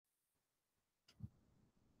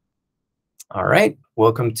All right,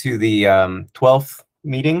 welcome to the 12th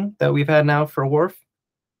meeting that we've had now for Wharf.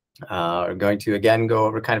 We're going to again go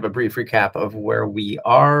over kind of a brief recap of where we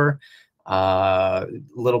are, a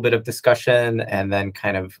little bit of discussion, and then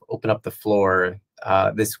kind of open up the floor.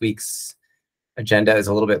 This week's agenda is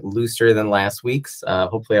a little bit looser than last week's.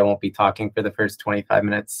 Hopefully I won't be talking for the first 25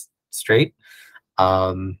 minutes straight,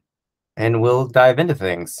 and we'll dive into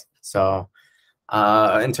things. So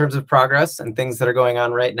in terms of progress and things that are going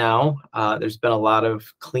on right now, there's been a lot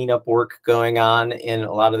of cleanup work going on in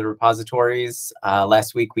a lot of the repositories.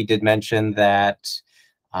 Last week we did mention that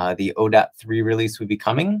the O.3 release would be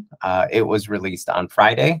coming. It was released on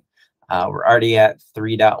Friday. We're already at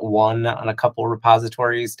 3.1 on a couple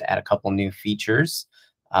repositories to add a couple new features.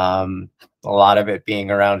 A lot of it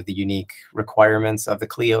being around the unique requirements of the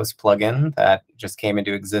Kleos plugin that just came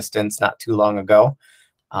into existence not too long ago.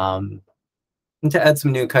 And to add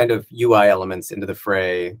some new kind of UI elements into the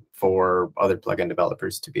fray for other plugin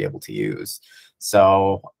developers to be able to use.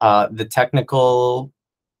 So there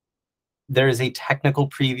is a technical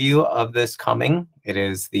preview of this coming.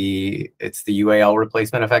 It's the UAL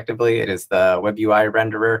replacement effectively. It is the web UI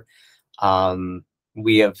renderer.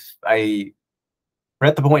 We're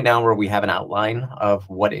at the point now where we have an outline of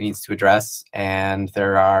what it needs to address, and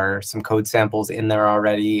there are some code samples in there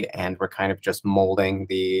already, and we're kind of just molding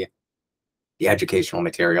the educational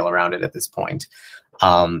material around it at this point.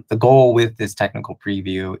 The goal with this technical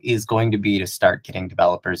preview is going to be to start getting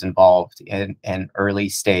developers involved in an early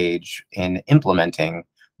stage in implementing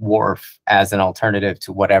Wharf as an alternative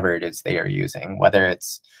to whatever it is they are using, whether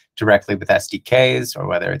it's directly with SDKs or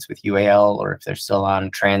whether it's with UAL, or if they're still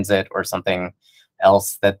on Transit or something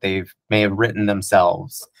else that they may have written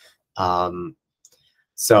themselves.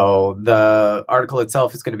 So the article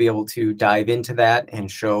itself is going to be able to dive into that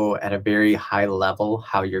and show at a very high level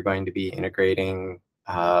how you're going to be integrating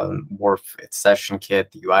Wharf, its session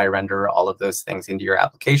kit, the UI renderer, all of those things into your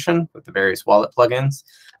application with the various wallet plugins.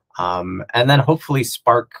 And then hopefully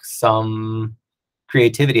spark some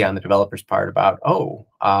creativity on the developer's part about,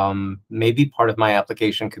 maybe part of my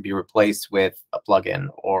application could be replaced with a plugin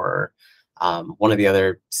or one of the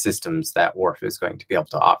other systems that Wharf is going to be able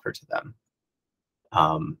to offer to them.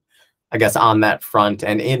 I guess on that front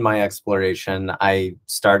and in my exploration, I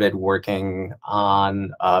started working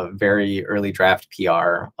on a very early draft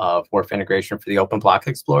PR of Wharf integration for the Open Block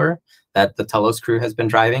Explorer that the Telos crew has been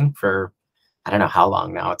driving for, I don't know how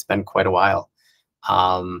long now. It's been quite a while.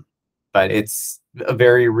 But it's a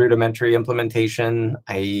very rudimentary implementation.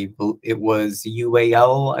 It was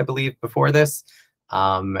UAL, I believe, before this.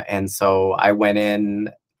 And so I went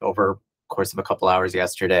in over the course of a couple hours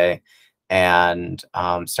yesterday and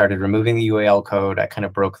started removing the UAL code. I kind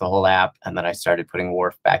of broke the whole app, and then I started putting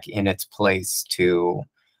Wharf back in its place to,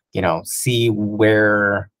 see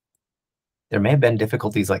where there may have been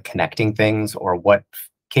difficulties like connecting things or what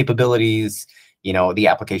capabilities, the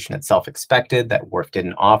application itself expected that Wharf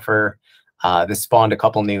didn't offer. This spawned a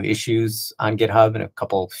couple new issues on GitHub and a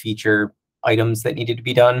couple feature items that needed to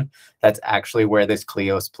be done. That's actually where this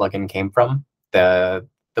Kleos plugin came from. The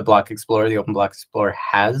Block Explorer, the Open Block Explorer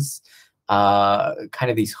has kind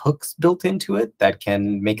of these hooks built into it that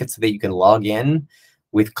can make it so that you can log in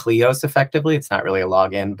with Kleos effectively. It's not really a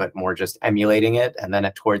login, but more just emulating it. And then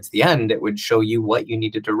towards the end, it would show you what you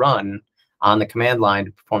needed to run on the command line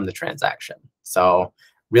to perform the transaction. So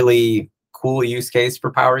really cool use case for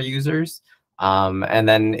power users. And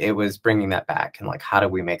then it was bringing that back and like, how do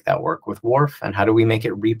we make that work with Wharf, and how do we make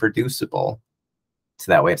it reproducible? So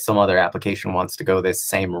that way, if some other application wants to go this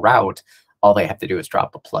same route, all they have to do is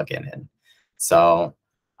drop a plugin in. So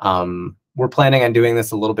we're planning on doing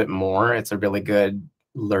this a little bit more. It's a really good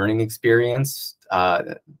learning experience.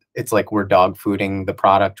 It's like we're dog fooding the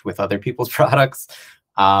product with other people's products.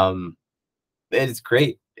 It's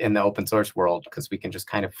great in the open source world because we can just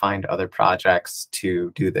kind of find other projects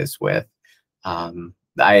to do this with.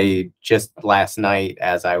 I just last night,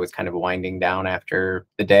 as I was kind of winding down after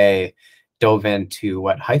the day, dove into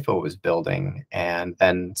what Hypho was building and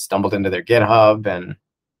then stumbled into their GitHub and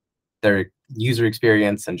their user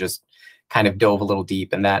experience and just kind of dove a little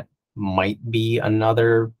deep. And that might be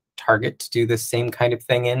another target to do the same kind of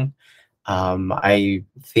thing in. I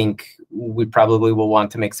think we probably will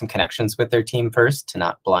want to make some connections with their team first to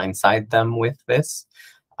not blindside them with this.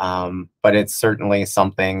 But it's certainly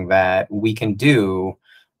something that we can do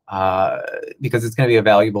because it's going to be a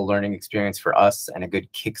valuable learning experience for us and a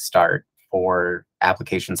good kickstart for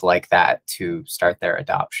applications like that to start their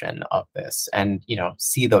adoption of this and,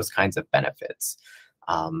 see those kinds of benefits.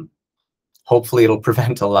 Hopefully it'll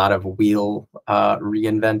prevent a lot of wheel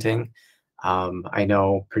reinventing. I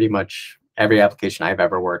know pretty much every application I've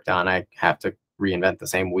ever worked on, I have to reinvent the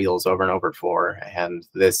same wheels over and over for. And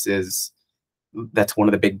that's one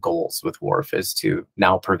of the big goals with Wharf, is to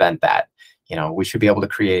now prevent that. We should be able to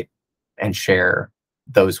create and share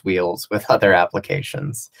those wheels with other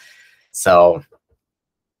applications. So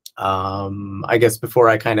I guess before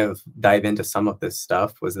I kind of dive into some of this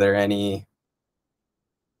stuff, was there any?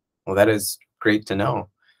 Well, that is great to know.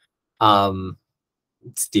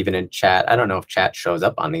 Stephen in chat, I don't know if chat shows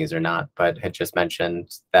up on these or not, but had just mentioned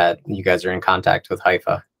that you guys are in contact with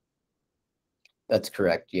Haifa. That's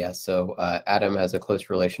correct. Yeah. So Adam has a close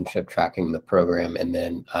relationship tracking the program, and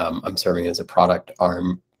then I'm serving as a product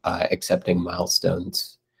arm, accepting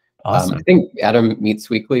milestones. Awesome. I think Adam meets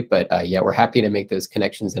weekly, but yeah, we're happy to make those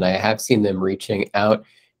connections. And I have seen them reaching out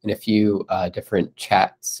in a few different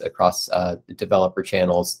chats across the developer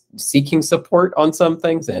channels, seeking support on some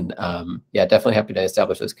things. And yeah, definitely happy to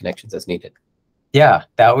establish those connections as needed. Yeah,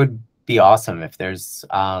 that would be awesome if there's,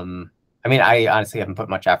 I mean, I honestly haven't put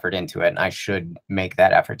much effort into it, and I should make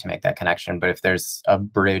that effort to make that connection. But if there's a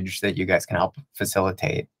bridge that you guys can help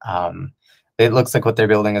facilitate, it looks like what they're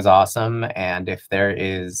building is awesome. And if there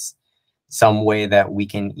is some way that we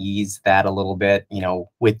can ease that a little bit,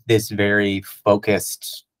 with this very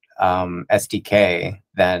focused SDK,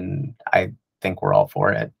 then I think we're all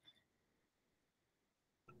for it.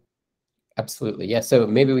 Absolutely. Yeah. So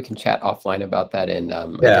maybe we can chat offline about that, and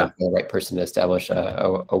again, the right person to establish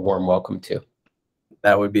a warm welcome to.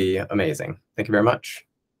 That would be amazing. Thank you very much.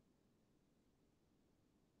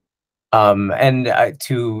 And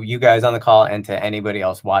to you guys on the call, and to anybody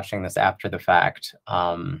else watching this after the fact,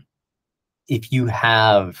 if you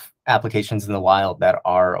have applications in the wild that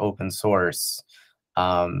are open source,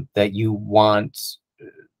 that you want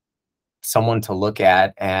someone to look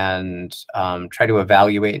at and try to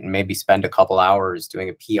evaluate, and maybe spend a couple hours doing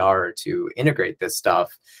a PR to integrate this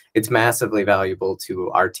stuff, it's massively valuable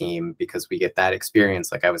to our team, because we get that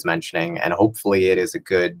experience, like I was mentioning, and hopefully it is a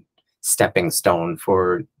good stepping stone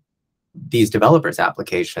for these developers'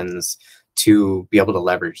 applications to be able to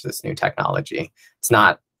leverage this new technology. It's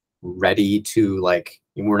not ready to,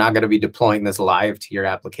 we're not going to be deploying this live to your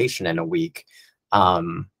application in a week.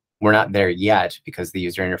 We're not there yet, because the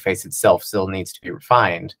user interface itself still needs to be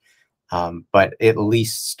refined. But at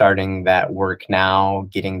least starting that work now,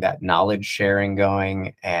 getting that knowledge sharing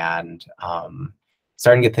going, and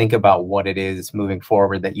starting to think about what it is moving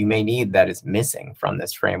forward that you may need that is missing from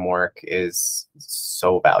this framework is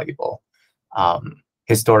so valuable.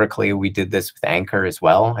 Historically, we did this with Anchor as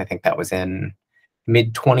well. I think that was in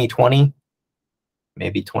mid-2020,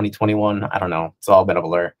 maybe 2021. I don't know. It's all been a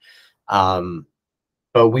blur.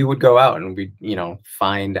 But we would go out and we,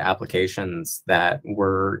 find applications that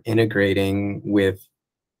were integrating with,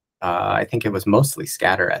 I think it was mostly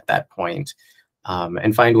Scatter at that point,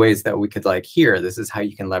 and find ways that we could, here, this is how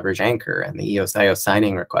you can leverage Anchor and the EOS-IO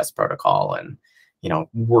signing request protocol, and,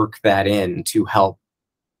 work that in to help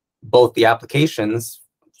both the applications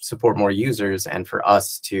support more users, and for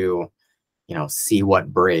us to, see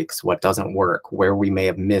what breaks, what doesn't work, where we may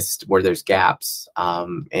have missed, where there's gaps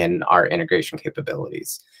in our integration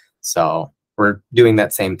capabilities. So we're doing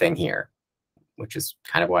that same thing here, which is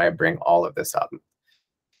kind of why I bring all of this up.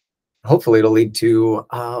 Hopefully it'll lead to,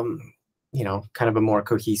 kind of a more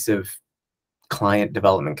cohesive client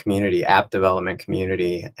development community, app development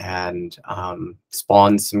community, and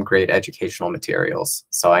spawn some great educational materials.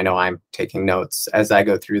 So I know I'm taking notes as I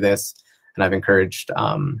go through this, and I've encouraged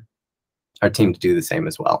our team to do the same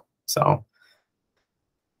as well. So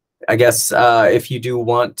I guess if you do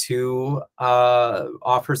want to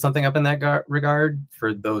offer something up in that regard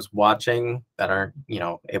for those watching that aren't,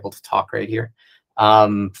 able to talk right here,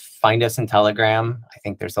 find us in Telegram. I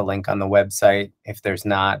think there's a link on the website. If there's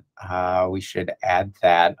not, we should add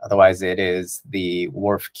that. Otherwise, it is the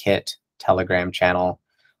WharfKit Telegram channel.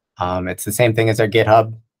 It's the same thing as our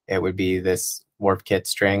GitHub. It would be this WharfKit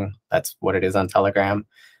string. That's what it is on Telegram.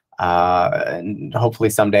 And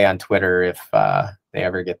hopefully someday on Twitter, if they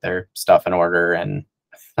ever get their stuff in order, and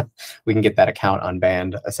we can get that account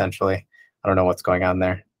unbanned, essentially. I don't know what's going on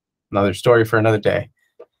there. Another story for another day.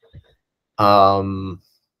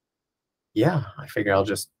 Yeah, I figure I'll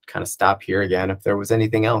just kind of stop here again if there was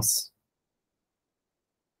anything else.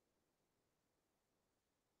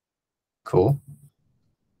 Cool.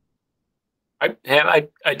 I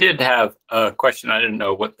did have a question. I didn't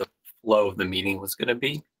know what the flow of the meeting was going to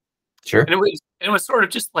be. Sure. And it was sort of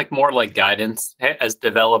just more like guidance as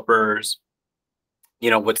developers.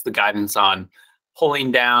 What's the guidance on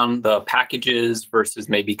pulling down the packages versus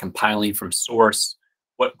maybe compiling from source?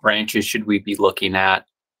 What branches should we be looking at?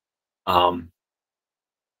 I've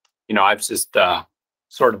just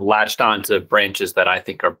sort of latched on to branches that I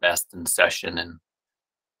think are best in session, and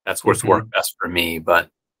that's what's worked best for me. But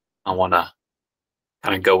I want to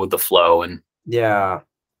kind of go with the flow. And yeah,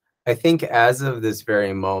 I think as of this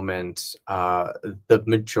very moment, the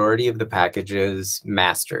majority of the packages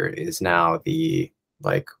master is now the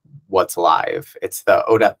what's live. It's the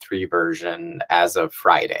 0.3 version as of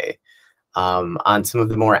Friday. On some of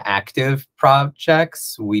the more active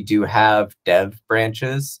projects, we do have dev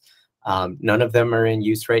branches. None of them are in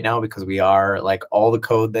use right now because we are all the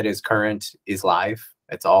code that is current is live.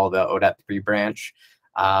 It's all the 0.3 branch.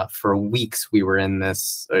 For weeks, we were in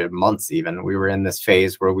this, months even, we were in this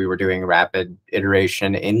phase where we were doing rapid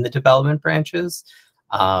iteration in the development branches.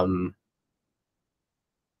 We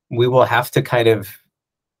will have to kind of,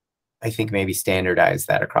 I think, maybe standardize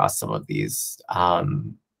that across some of these.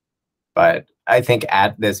 But I think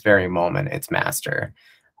at this very moment, it's master.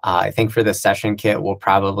 I think for the session kit, we'll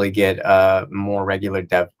probably get a more regular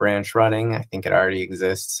dev branch running. I think it already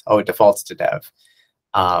exists. Oh, it defaults to dev.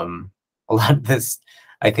 A lot of this,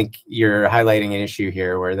 I think you're highlighting an issue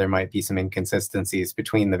here where there might be some inconsistencies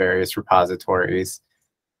between the various repositories.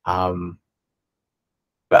 But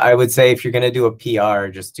I would say if you're going to do a PR,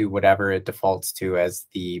 just do whatever it defaults to as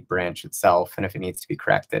the branch itself. And if it needs to be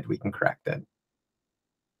corrected, we can correct it.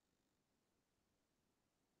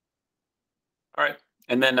 All right.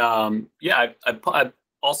 And then, yeah, I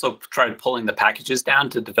also tried pulling the packages down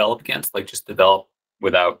to develop against, just develop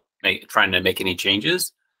without trying to make any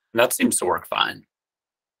changes. And that seems to work fine.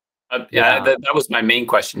 Yeah, that was my main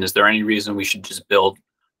question. Is there any reason we should just build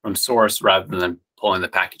from source rather than pulling the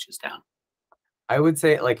packages down? I would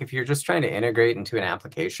say, if you're just trying to integrate into an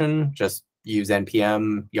application, just use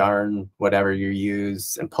NPM, Yarn, whatever you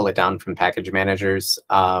use, and pull it down from package managers.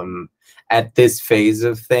 At this phase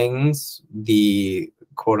of things, the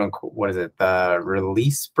quote unquote, what is it, the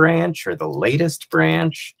release branch or the latest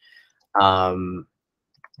branch? Let's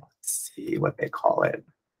see what they call it.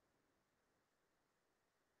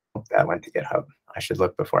 Oh, that went to GitHub. I should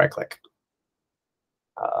look before I click.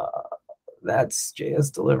 That's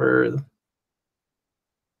JS delivered.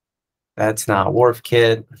 That's not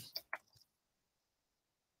WharfKit.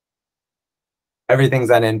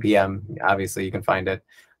 Everything's on NPM. Obviously, you can find it.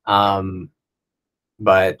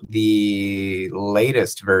 But the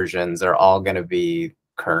latest versions are all going to be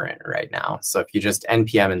current right now. So if you just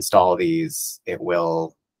NPM install these, it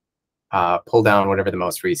will pull down whatever the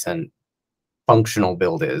most recent functional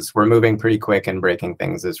build is. We're moving pretty quick and breaking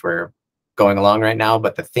things as we're going along right now,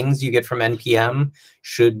 but the things you get from NPM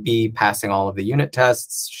should be passing all of the unit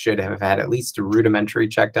tests, should have had at least a rudimentary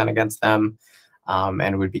check done against them,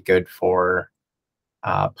 and would be good for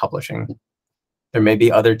publishing. There may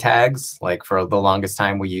be other tags, for the longest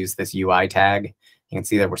time we used this UI tag. You can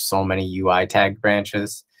see there were so many UI tag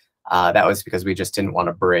branches. That was because we just didn't want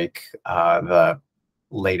to break the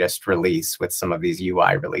latest release with some of these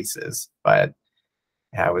UI releases. But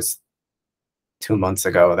yeah, it was 2 months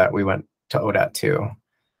ago that we went to 0.2.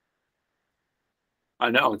 I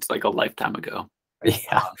know, it's like a lifetime ago.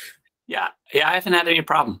 Yeah. Yeah, I haven't had any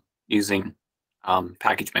problem using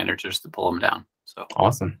package managers to pull them down. So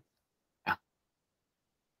awesome. Yeah.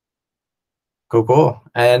 Cool.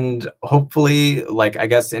 And hopefully, I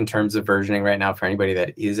guess in terms of versioning right now, for anybody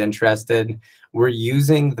that is interested, we're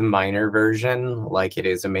using the minor version like it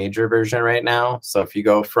is a major version right now. So if you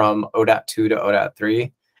go from 0.2 to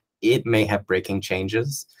 0.3, it may have breaking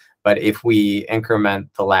changes. But if we increment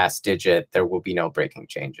the last digit, there will be no breaking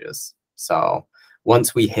changes. So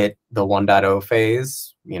once we hit the 1.0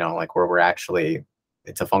 phase, where we're actually,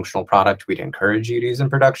 it's a functional product we'd encourage you to use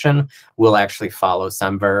in production, we'll actually follow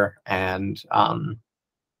Semver, and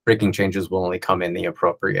breaking changes will only come in the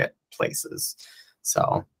appropriate places.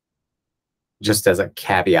 So just as a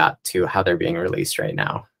caveat to how they're being released right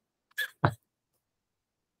now.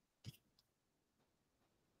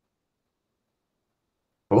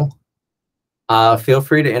 Cool. Feel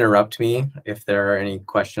free to interrupt me if there are any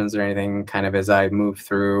questions or anything kind of as I move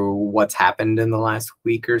through what's happened in the last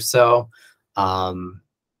week or so.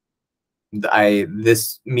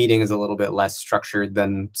 This meeting is a little bit less structured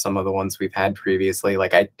than some of the ones we've had previously.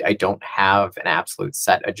 I don't have an absolute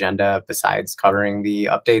set agenda besides covering the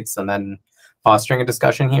updates and then fostering a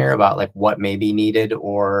discussion here about what may be needed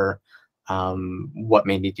or what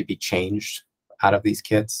may need to be changed out of these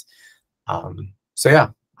kits. So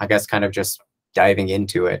yeah, I guess kind of just diving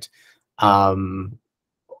into it. I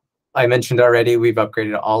mentioned already we've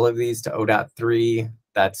upgraded all of these to 0.3.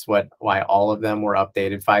 That's why all of them were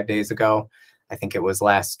updated 5 days ago. I think it was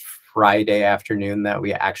last Friday afternoon that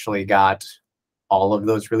we actually got all of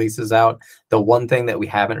those releases out. The one thing that we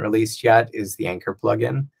haven't released yet is the Anchor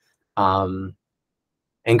plugin.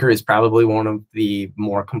 Anchor is probably one of the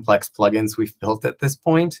more complex plugins we've built at this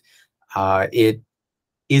point. It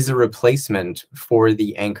is a replacement for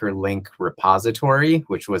the Anchor link repository,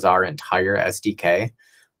 which was our entire SDK.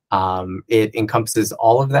 It encompasses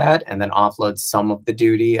all of that and then offloads some of the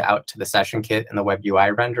duty out to the session kit and the web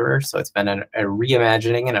UI renderer. So it's been a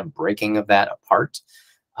reimagining and a breaking of that apart.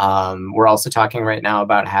 We're also talking right now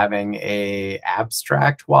about having a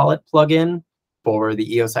abstract wallet plugin for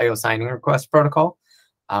the EOS.io signing request protocol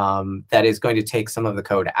that is going to take some of the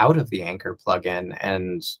code out of the Anchor plugin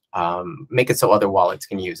and make it so other wallets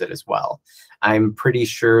can use it as well. I'm pretty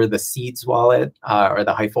sure the Seeds wallet or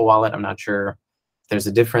the Hypho wallet, I'm not sure if there's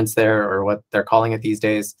a difference there or what they're calling it these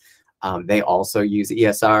days. They also use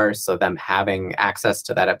ESR, so them having access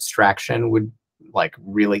to that abstraction would like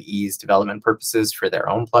really ease development purposes for their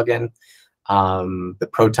own plugin. The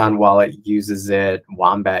Proton wallet uses it,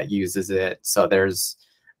 Wombat uses it, so there's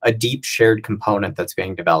a deep shared component that's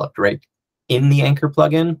being developed right in the Anchor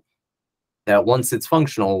plugin that once it's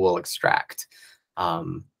functional will extract.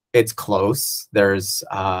 It's close. There's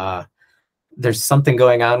something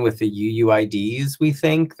going on with the UUIDs, we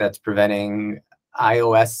think, that's preventing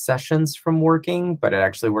iOS sessions from working, but it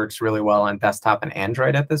actually works really well on desktop and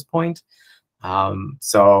Android at this point.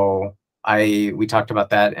 So we talked about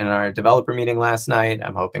that in our developer meeting last night.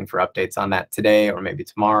 I'm hoping for updates on that today or maybe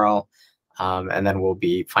tomorrow. And then we'll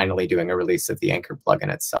be finally doing a release of the Anchor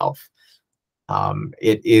plugin itself.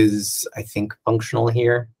 It is, I think, functional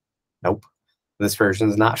here. Nope, this version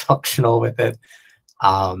is not functional with it.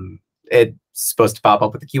 It's supposed to pop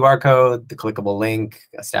up with the QR code, the clickable link,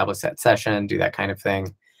 establish that session, do that kind of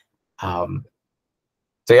thing. So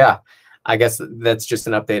yeah, I guess that's just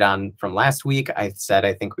an update from last week. I said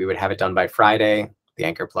I think we would have it done by Friday. The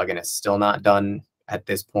Anchor plugin is still not done at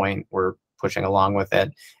this point. We're pushing along with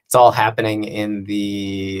it. It's all happening in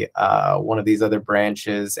the one of these other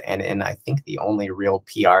branches, and in I think the only real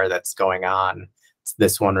PR that's going on. It's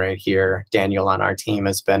this one right here. Daniel on our team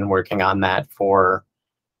has been working on that for,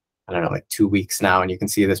 I don't know, like 2 weeks now, and you can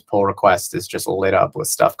see this pull request is just lit up with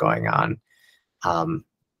stuff going on. So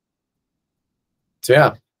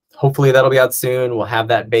yeah, hopefully that'll be out soon. We'll have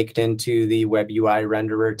that baked into the web UI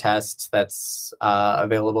renderer test that's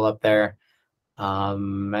available up there.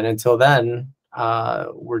 And until then,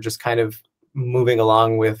 we're just kind of moving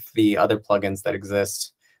along with the other plugins that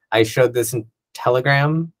exist. I showed this in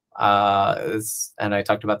Telegram, and I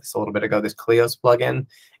talked about this a little bit ago, this Kleos plugin.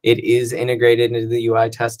 It is integrated into the UI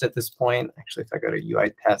test at this point. Actually, if I go to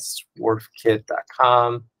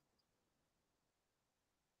uitest.wharfkit.com,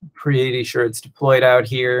 pretty sure it's deployed out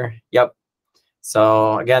here. Yep.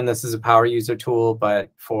 So again, this is a power user tool, but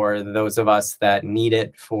for those of us that need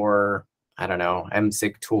it for, I don't know,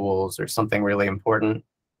 MSIG tools or something really important,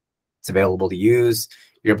 it's available to use.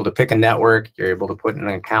 You're able to pick a network. You're able to put in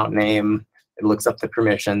an account name. It looks up the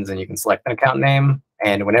permissions, and you can select an account name.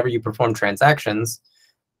 And whenever you perform transactions,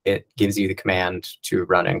 it gives you the command to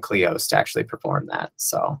run in Kleos to actually perform that.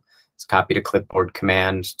 So it's copy to clipboard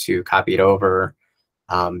command to copy it over.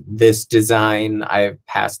 This design I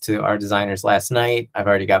passed to our designers last night. I've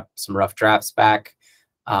already got some rough drafts back.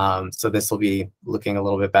 So this will be looking a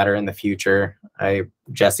little bit better in the future.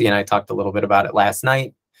 Jesse and I talked a little bit about it last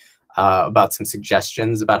night, about some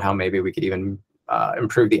suggestions about how maybe we could even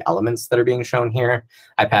improve the elements that are being shown here.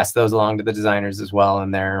 I passed those along to the designers as well,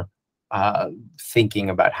 and they're thinking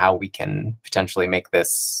about how we can potentially make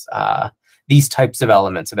this these types of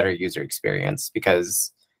elements a better user experience,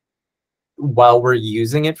 because while we're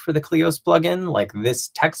using it for the Kleos plugin, like this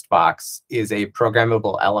text box is a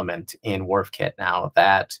programmable element in WharfKit now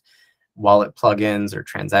that wallet plugins or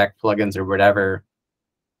transact plugins or whatever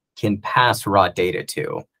can pass raw data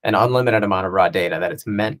to, an unlimited amount of raw data that it's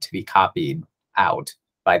meant to be copied out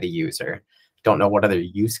by the user. Don't know what other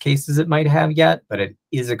use cases it might have yet, but it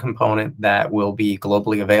is a component that will be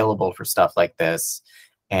globally available for stuff like this,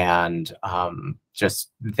 and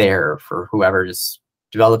just there for whoever's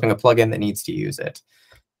developing a plugin that needs to use it.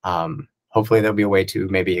 Hopefully there'll be a way to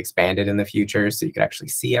maybe expand it in the future so you could actually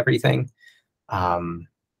see everything. And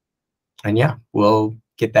yeah, we'll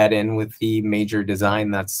get that in with the major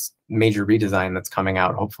redesign that's coming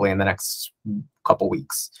out hopefully in the next couple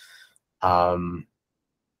weeks. Other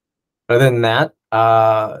than that,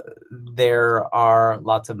 there are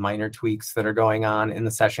lots of minor tweaks that are going on in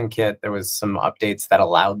the session kit. There was some updates that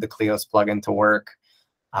allowed the Kleos plugin to work.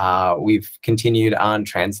 We've continued on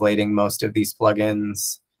translating most of these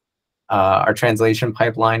plugins. Our translation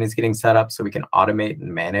pipeline is getting set up so we can automate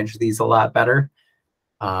and manage these a lot better.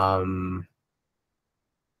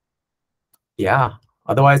 Yeah,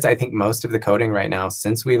 otherwise, I think most of the coding right now,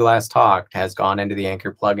 since we last talked, has gone into the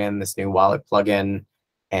Anchor plugin, this new wallet plugin.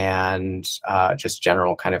 and just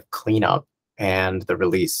general kind of cleanup and the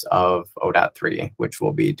release of 0.3, which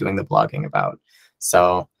we'll be doing the blogging about.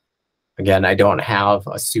 So again, I don't have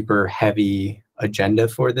a super heavy agenda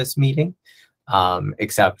for this meeting,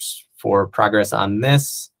 except for progress on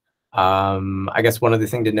this. I guess one other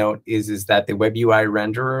thing to note is that the web UI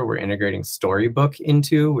renderer we're integrating Storybook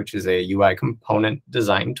into, which is a UI component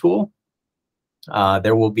design tool.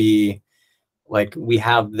 There will be, like, we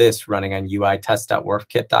have this running on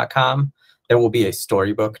uitest.wharfkit.com. There will be a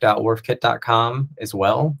storybook.wharfkit.com as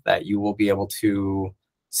well that you will be able to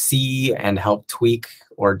see and help tweak,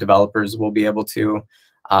 or developers will be able to,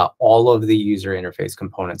 all of the user interface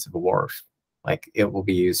components of Wharf. Like, it will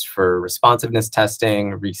be used for responsiveness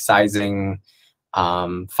testing, resizing,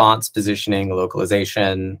 fonts, positioning,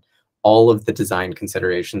 localization, all of the design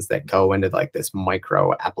considerations that go into like this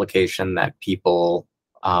micro application that people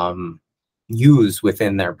use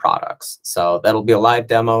within their products. So that'll be a live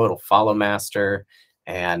demo. It'll follow master,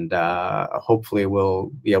 and hopefully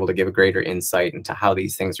we'll be able to give a greater insight into how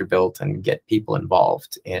these things are built and get people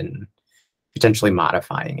involved in potentially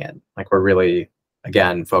modifying it. Like, we're really,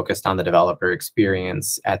 again, focused on the developer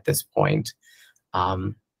experience at this point,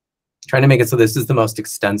 trying to make it so this is the most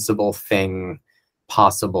extensible thing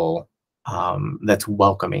possible, that's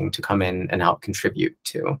welcoming to come in and help contribute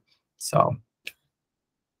to. So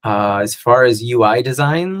as far as UI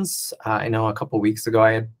designs, I know a couple weeks ago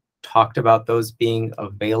I had talked about those being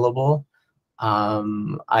available.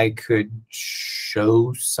 I could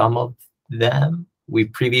show some of them. We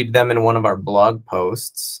previewed them in one of our blog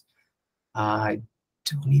posts. I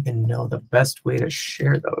don't even know the best way to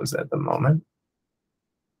share those at the moment.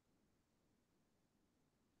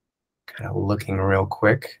 Kind of looking real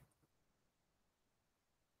quick.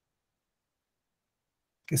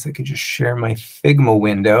 Guess I could just share my Figma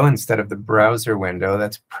window instead of the browser window.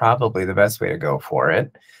 That's probably the best way to go for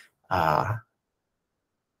it. As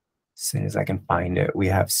soon as I can find it, we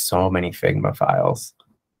have so many Figma files.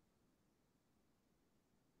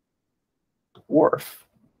 Wharf.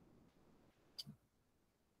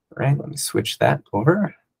 All right, let me switch that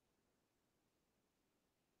over.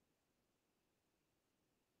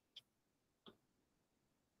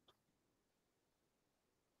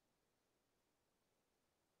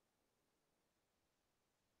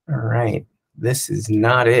 All right, this is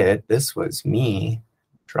not it. This was me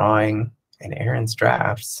drawing in Aaron's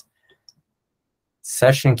drafts.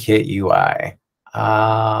 Session Kit UI.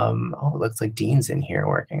 Oh, it looks like Dean's in here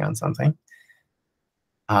working on something.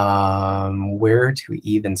 Where to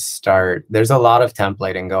even start? There's a lot of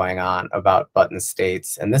templating going on about button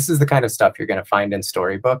states, and this is the kind of stuff you're going to find in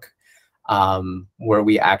Storybook, where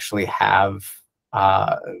we actually have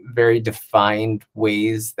very defined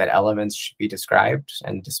ways that elements should be described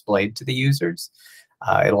and displayed to the users.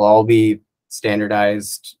 It'll all be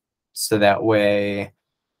standardized, so that way,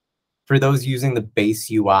 for those using the base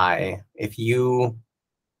UI, if you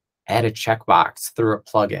add a checkbox through a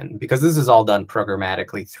plugin, because this is all done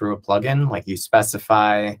programmatically through a plugin, like you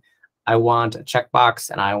specify, I want a checkbox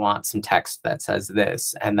and I want some text that says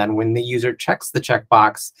this. And then when the user checks the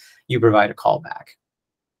checkbox, you provide a callback.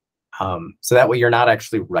 So that way you're not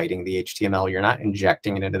actually writing the HTML, you're not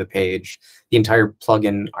injecting it into the page. The entire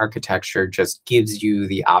plugin architecture just gives you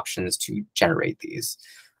the options to generate these.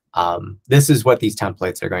 This is what these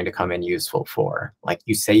templates are going to come in useful for. Like,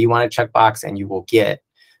 you say you want a checkbox and you will get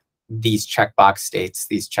these checkbox states,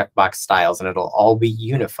 these checkbox styles, and it'll all be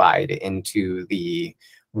unified into the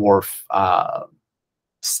Wharf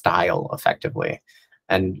style effectively.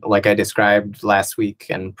 And like I described last week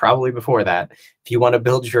and probably before that, if you want to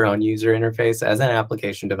build your own user interface as an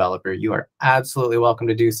application developer, you are absolutely welcome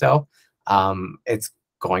to do so. It's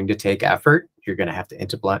going to take effort. You're going to have to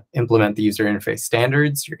implement the user interface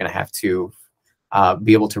standards. You're going to have to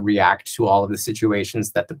be able to react to all of the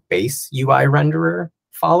situations that the base UI renderer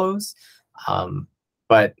follows.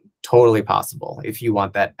 But totally possible. If you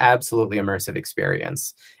want that absolutely immersive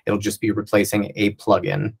experience, it'll just be replacing a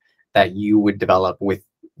plugin that you would develop with,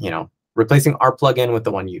 replacing our plugin with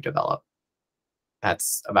the one you develop.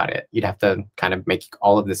 That's about it. You'd have to kind of make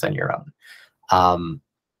all of this on your own.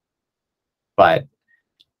 But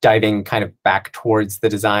diving kind of back towards the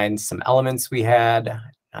design, some elements we had,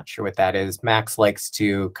 not sure what that is. Max likes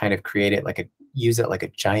to kind of create it use it like a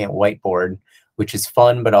giant whiteboard, which is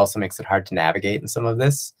fun, but also makes it hard to navigate in some of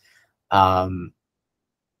this.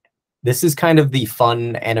 This is kind of the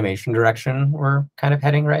fun animation direction we're kind of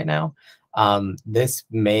heading right now. This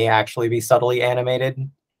may actually be subtly animated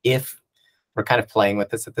if we're kind of playing with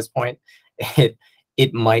this at this point.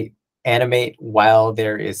 It might animate while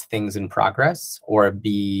there is things in progress, or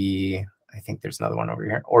be I think there's another one over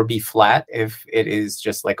here, or B flat if it is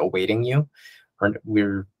just like awaiting you. Or we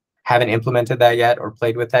haven't implemented that yet or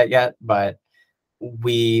played with that yet, but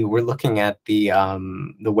we were looking at the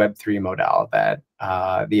Web3 modal that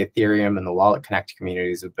the Ethereum and the Wallet Connect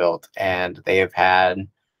communities have built, and they have had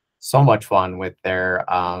so much fun with their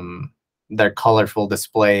colorful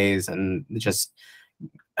displays and just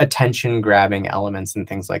attention grabbing elements and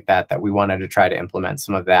things like that, that we wanted to try to implement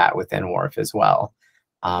some of that within Wharf as well.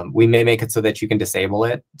 We may make it so that you can disable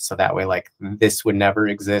it, so that way like this would never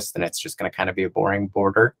exist and it's just going to kind of be a boring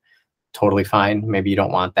border. Totally fine. Maybe you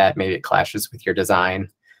don't want that. Maybe it clashes with your design.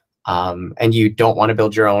 And you don't want to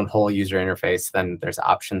build your own whole user interface, then there's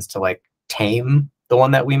options to like tame the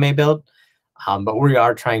one that we may build. But we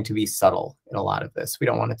are trying to be subtle in a lot of this. We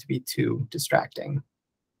don't want it to be too distracting.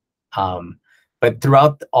 But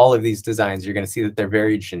throughout all of these designs, you're going to see that they're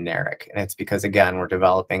very generic. And it's because, again, we're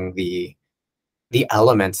developing the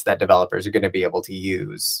elements that developers are going to be able to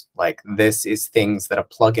use. Like this is things that a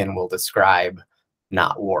plugin will describe,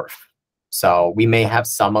 not Wharf. So we may have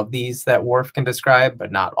some of these that Wharf can describe,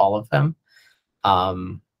 but not all of them.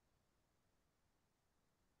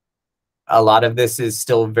 A lot of this is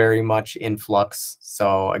still very much in flux.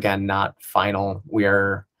 So again, not final.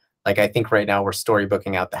 We're like, I think right now we're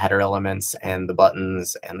storybooking out the header elements and the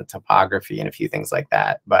buttons and the topography and a few things like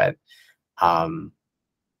that. But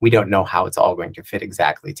we don't know how it's all going to fit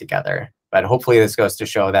exactly together. But hopefully this goes to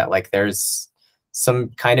show that like there's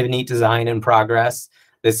some kind of neat design in progress.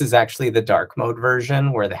 This is actually the dark mode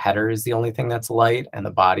version where the header is the only thing that's light and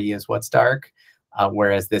the body is what's dark.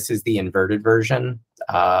 Whereas this is the inverted version.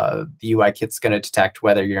 The UI kit's going to detect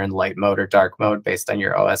whether you're in light mode or dark mode based on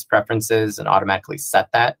your OS preferences and automatically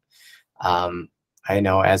set that. I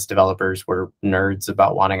know as developers, we're nerds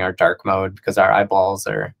about wanting our dark mode because our eyeballs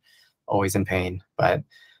are always in pain, but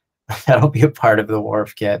that'll be a part of the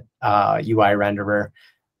WharfKit UI renderer.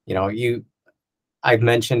 You know, I've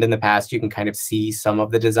mentioned in the past, you can kind of see some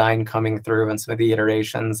of the design coming through in some of the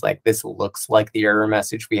iterations. Like this looks like the error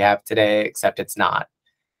message we have today, except it's not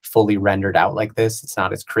fully rendered out like this. It's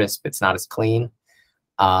not as crisp. It's not as clean.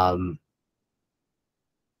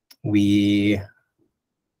 We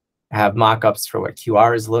have mock-ups for what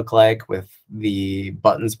QRs look like with the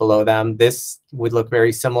buttons below them. This would look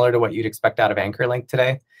very similar to what you'd expect out of AnchorLink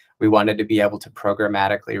today. We wanted to be able to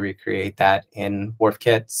programmatically recreate that in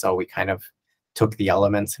WharfKit, so we kind of took the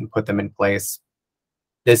elements and put them in place.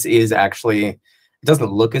 This is actually, it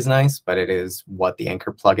doesn't look as nice, but it is what the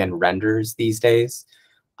Anchor plugin renders these days.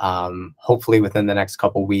 Hopefully within the next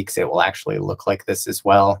couple weeks, it will actually look like this as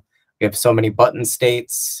well. We have so many button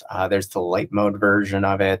states. There's the light mode version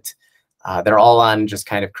of it. They're all on just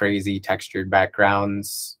kind of crazy textured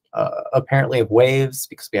backgrounds, apparently of waves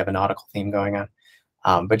because we have a nautical theme going on.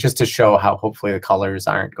 But just to show how hopefully the colors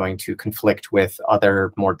aren't going to conflict with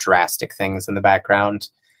other more drastic things in the background.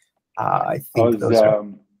 I think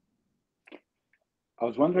I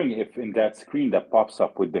was wondering if in that screen that pops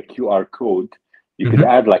up with the QR code, you could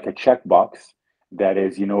add like a checkbox that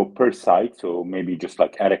is, you know, per site. So maybe just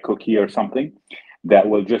like add a cookie or something that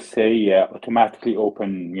will just say automatically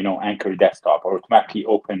open, you know, Anchor desktop or automatically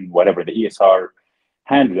open whatever the ESR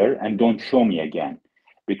handler and don't show me again.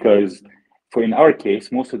 Because for in our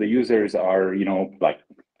case, most of the users are, you know, like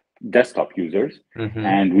desktop users,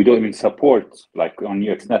 and we don't even support like on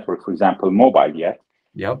UX Network, for example, mobile yet.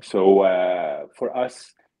 Yep. So for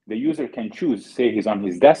us, the user can choose, say he's on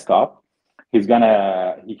his desktop, he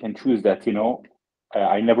can choose that, you know,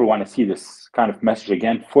 I never want to see this kind of message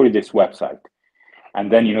again for this website.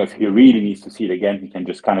 And then, you know, if he really needs to see it again, he can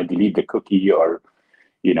just kind of delete the cookie or,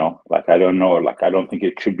 you know, like, I don't know, like, I don't think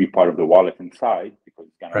it should be part of the wallet inside because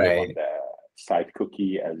it's going to live on the site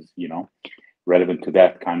cookie as, you know, relevant to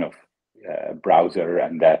that kind of browser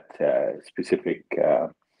and that specific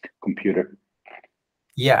computer.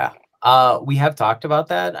 Yeah, we have talked about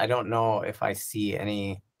that. I don't know if I see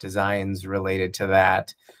any designs related to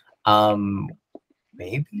that.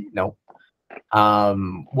 Maybe, nope.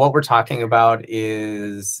 What we're talking about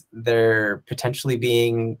is there potentially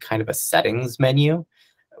being kind of a settings menu.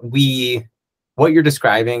 What you're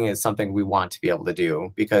describing is something we want to be able to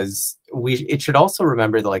do because it should also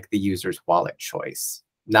remember like the user's wallet choice,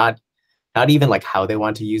 not even like how they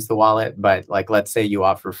want to use the wallet, but like, let's say you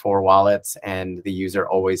offer 4 wallets and the user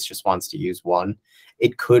always just wants to use one.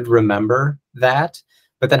 It could remember that,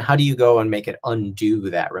 but then how do you go and make it undo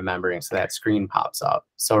that remembering so that screen pops up?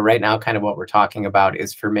 So right now, kind of what we're talking about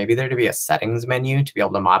is for maybe there to be a settings menu to be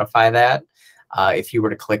able to modify that. If you were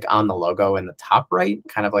to click on the logo in the top right,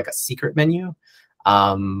 kind of like a secret menu,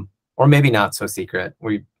 or maybe not so secret.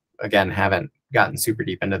 We, again, haven't gotten super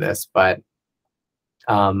deep into this, but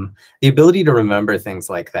The ability to remember things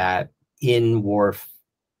like that in Wharf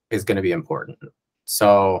is going to be important.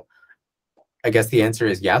 So I guess the answer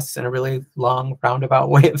is yes, in a really long roundabout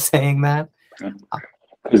way of saying that.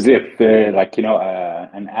 Because if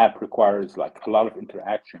an app requires like a lot of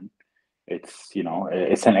interaction, it's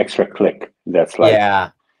it's an extra click. That's like,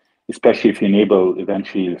 yeah, especially if you enable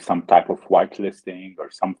eventually some type of whitelisting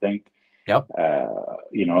or something. yep.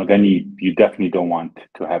 Then you definitely don't want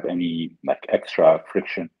to have any like extra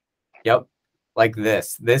friction. Yep. Like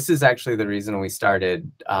this is actually the reason we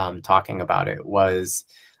started talking about it, was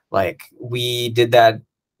like we did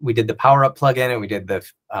the power up plugin and we did the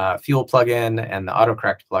fuel plugin and the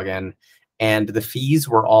autocorrect plugin, and the fees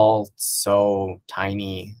were all so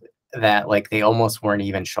tiny that like they almost weren't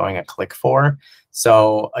even showing a click for.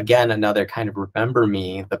 So again, another kind of remember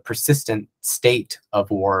me, the persistent state of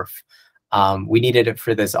Wharf. We needed it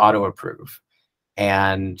for this auto approve.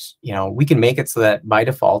 And we can make it so that by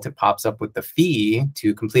default it pops up with the fee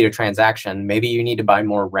to complete a transaction. Maybe you need to buy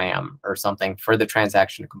more RAM or something for the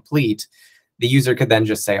transaction to complete. The user could then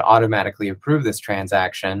just say automatically approve this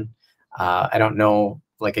transaction. I don't know,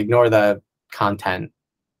 like ignore the content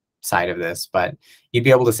side of this, but you'd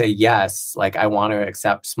be able to say yes, like I want to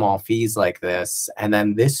accept small fees like this, and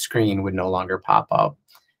then this screen would no longer pop up.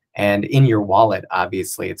 And in your wallet,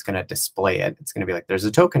 obviously, it's going to display it. It's going to be like, there's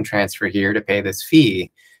a token transfer here to pay this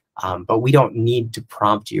fee, but we don't need to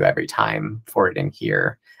prompt you every time for it in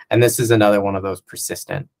here. And this is another one of those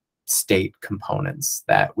persistent state components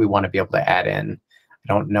that we want to be able to add in.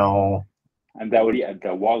 I don't know. And that would be at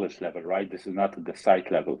the wallet level, right? This is not at the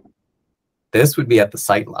site level. This would be at the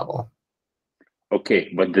site level.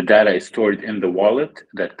 Okay, but the data is stored in the wallet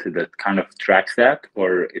that kind of tracks that,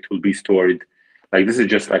 or it will be stored. Like this is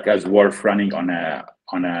just like as Wharf running on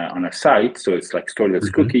a site, so it's like stored as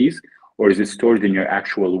cookies, or is it stored in your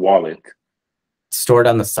actual wallet? Stored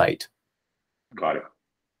on the site. Got it.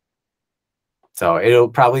 So it'll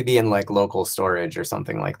probably be in like local storage or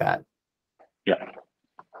something like that. Yeah.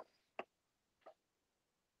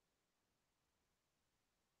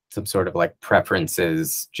 Some sort of like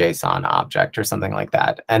preferences JSON object or something like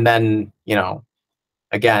that. And then,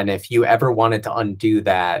 again, if you ever wanted to undo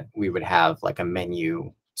that, we would have like a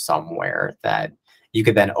menu somewhere that you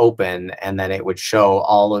could then open, and then it would show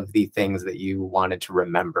all of the things that you wanted to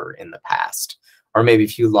remember in the past. Or maybe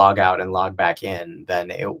if you log out and log back in,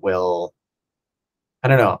 then it will, I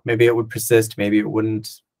don't know, maybe it would persist, maybe it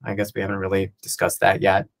wouldn't. I guess we haven't really discussed that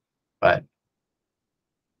yet, but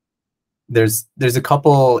there's a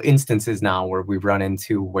couple instances now where we run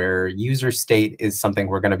into where user state is something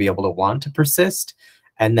we're going to be able to want to persist.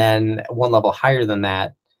 And then one level higher than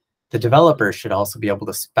that, the developer should also be able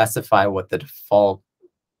to specify what the default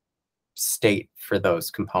state for those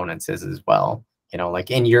components is as well. Like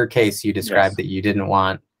in your case, you described that you didn't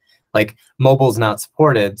want, like mobile's not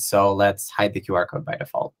supported, so let's hide the QR code by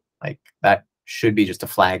default. Like that should be just a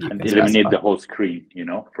flag. And eliminate the whole screen,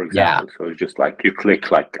 for example. Yeah. So it's just like you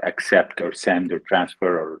click like accept or send or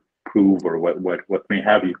transfer or approve or what may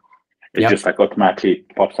have you. It's just like automatically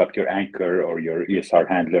pops up your anchor or your ESR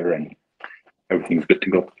handler and everything's good to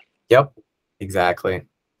go. Yep, exactly.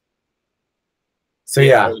 So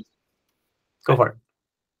yeah, go for it.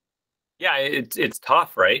 Yeah, it's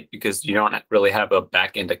tough, right? Because you don't really have a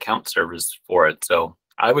back-end account service for it. So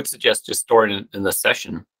I would suggest just store it in the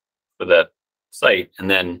session for the site, and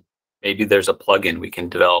then maybe there's a plugin we can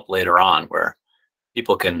develop later on where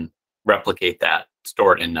people can replicate that,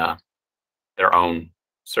 store it in their own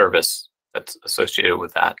service that's associated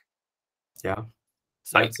with that. Yeah,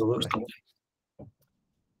 site absolutely. Or something.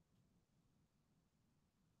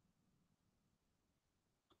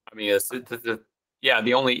 I mean,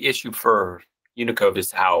 the only issue for Unicode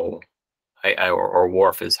is how, or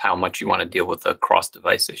Wharf is how much you want to deal with the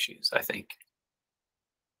cross-device issues. I think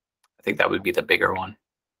that would be the bigger one.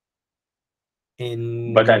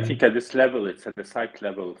 But I think at this level, it's at the site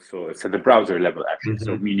level, so it's at the browser level actually.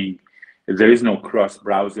 So meaning there is no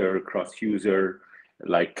cross-browser, cross-user,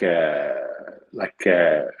 or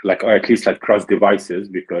at least like cross-devices,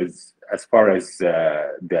 because as far as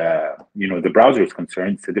the browser is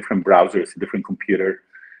concerned, it's a different browser, it's a different computer.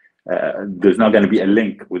 There's not going to be a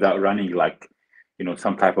link without running like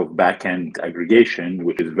some type of back-end aggregation,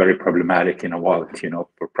 which is very problematic in a wallet,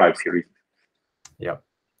 for privacy reasons. Yep.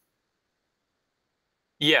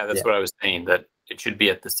 Yeah, that's what I was saying, that it should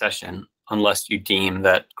be at the session unless you deem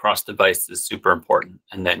that cross-device is super important,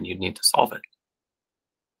 and then you need to solve it.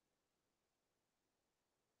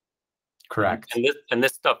 Correct. And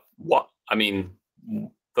this stuff, I mean,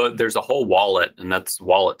 there's a whole wallet, and that's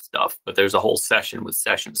wallet stuff, but there's a whole session with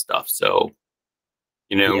session stuff. So,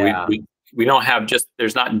 we don't have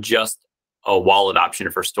there's not just a wallet option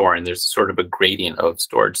for storing. There's sort of a gradient of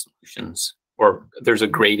storage solutions, or there's a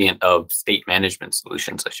gradient of state management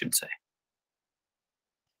solutions, I should say.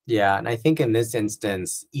 Yeah, and I think in this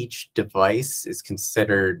instance, each device is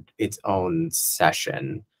considered its own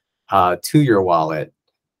session to your wallet.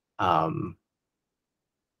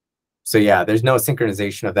 So yeah, there's no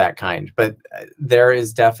synchronization of that kind, but there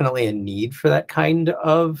is definitely a need for that kind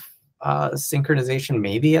of synchronization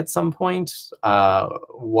maybe at some point.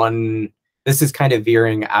 This is kind of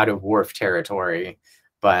veering out of Wharf territory,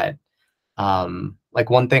 but like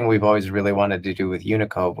one thing we've always really wanted to do with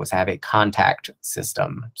Unicode was have a contact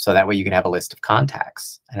system. So that way you can have a list of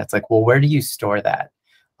contacts. And it's like, well, where do you store that?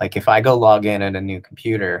 Like if I go log in at a new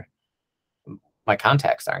computer, my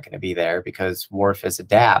contacts aren't going to be there because Wharf is a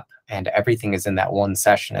dApp and everything is in that one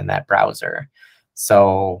session in that browser.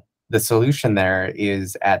 So the solution there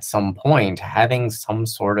is at some point having some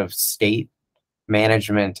sort of state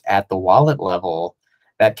management at the wallet level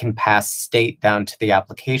that can pass state down to the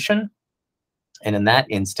application. And in that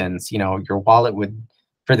instance, your wallet would,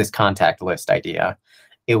 for this contact list idea,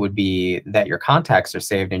 it would be that your contacts are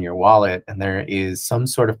saved in your wallet and there is some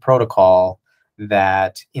sort of protocol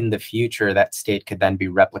that in the future that state could then be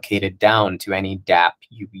replicated down to any dApp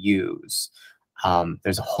you use.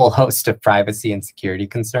 There's a whole host of privacy and security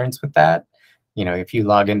concerns with that. If you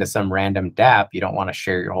log into some random dApp, you don't want to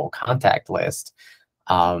share your whole contact list.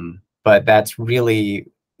 But that's really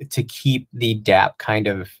to keep the dApp kind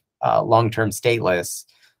of long-term stateless,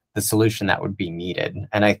 the solution that would be needed.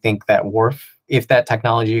 And I think that Wharf, if that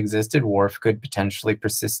technology existed, Wharf could potentially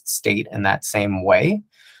persist state in that same way.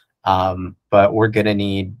 But we're going to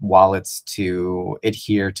need wallets to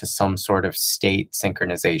adhere to some sort of state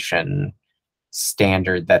synchronization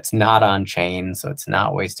standard that's not on chain, so it's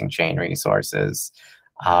not wasting chain resources.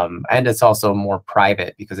 And it's also more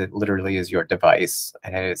private because it literally is your device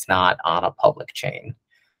and it's not on a public chain.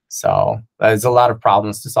 So there's a lot of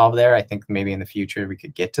problems to solve there. I think maybe in the future we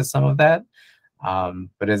could get to some of that.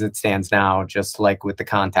 But as it stands now, just like with the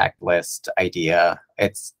contact list idea,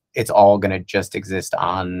 it's all going to just exist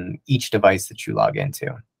on each device that you log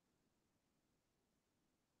into.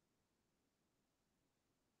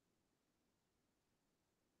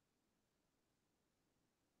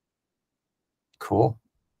 Cool.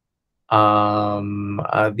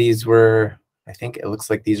 These were, I think it looks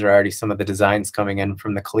like these are already some of the designs coming in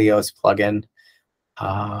from the Kleos plugin.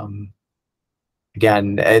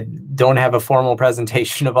 Again, I don't have a formal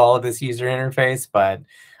presentation of all of this user interface, but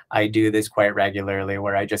I do this quite regularly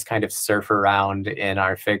where I just kind of surf around in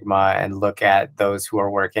our Figma and look at those who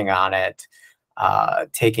are working on it,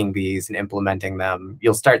 taking these and implementing them.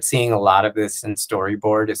 You'll start seeing a lot of this in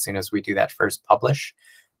Storyboard as soon as we do that first publish,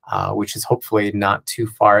 which is hopefully not too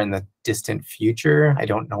far in the distant future. I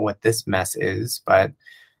don't know what this mess is, but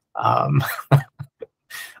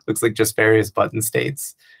looks like just various button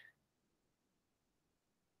states.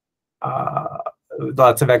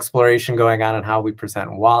 Lots of exploration going on how we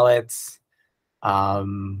present wallets.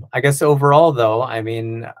 I guess overall, though, I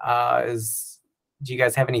mean, do you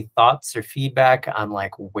guys have any thoughts or feedback on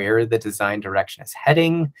like where the design direction is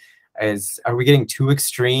heading? Are we getting too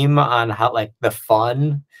extreme on how like the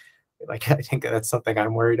fun? Like, I think that's something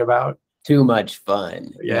I'm worried about. Too much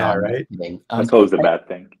fun. Yeah, right. That's always a bad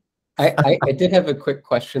thing. I did have a quick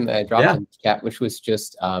question that I dropped in the chat, which was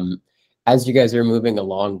just as you guys are moving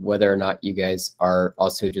along, whether or not you guys are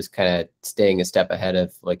also just kind of staying a step ahead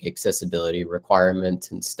of like accessibility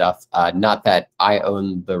requirements and stuff. Not that I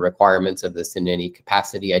own the requirements of this in any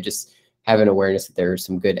capacity. I just have an awareness that there are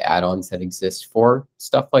some good add-ons that exist for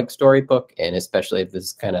stuff like Storybook, and especially if this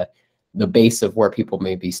is kind of the base of where people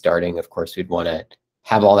may be starting. Of course, we'd want to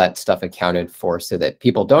have all that stuff accounted for so that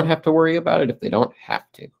people don't have to worry about it if they don't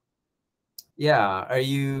have to. Yeah, are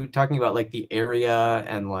you talking about like the area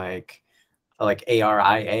and like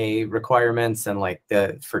ARIA requirements and like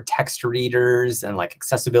for text readers and like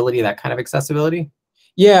accessibility, that kind of accessibility?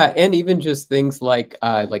 Yeah, and even just things like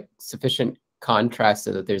sufficient contrast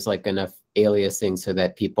so that there's like enough aliasing so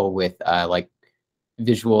that people with like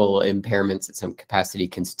visual impairments at some capacity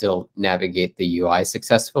can still navigate the UI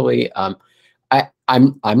successfully.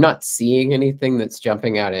 I'm not seeing anything that's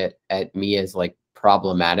jumping out at me as like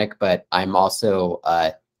problematic, but I'm also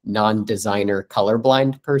a non-designer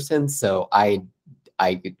colorblind person, so I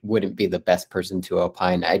wouldn't be the best person to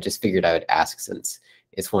opine. I just figured I would ask since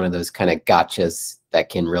it's one of those kind of gotchas that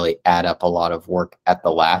can really add up a lot of work at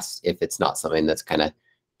the last if it's not something that's kind of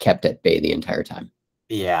kept at bay the entire time.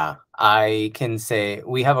 Yeah, I can say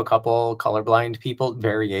we have a couple colorblind people,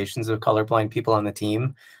 variations of colorblind people on the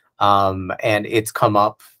team. And it's come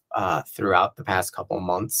up throughout the past couple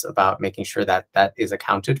months about making sure that that is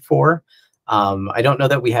accounted for. I don't know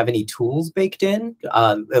that we have any tools baked in.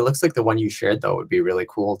 It looks like the one you shared, though, would be really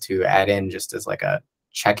cool to add in just as like a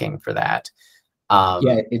checking for that.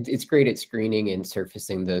 Yeah, it's great at screening and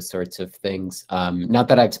surfacing those sorts of things. Not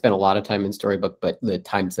that I've spent a lot of time in Storybook, but the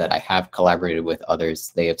times that I have collaborated with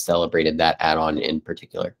others, they have celebrated that add-on in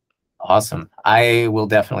particular. Awesome. I will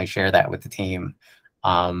definitely share that with the team.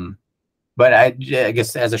 But I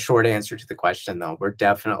guess as a short answer to the question, though, we're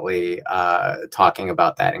definitely talking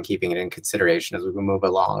about that and keeping it in consideration as we move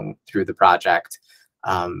along through the project.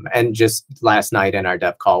 And just last night in our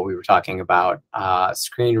dev call, we were talking about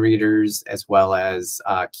screen readers as well as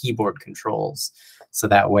keyboard controls. So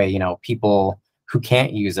that way, you know, people who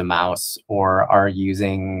can't use a mouse or are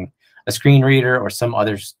using a screen reader or some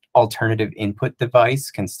other alternative input device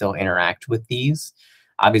can still interact with these.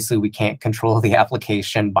 Obviously, we can't control the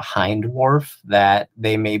application behind Wharf that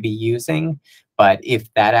they may be using, but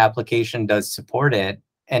if that application does support it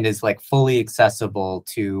and is like fully accessible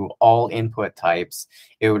to all input types,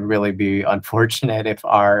 it would really be unfortunate if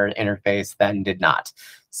our interface then did not.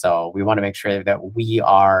 So we want to make sure that we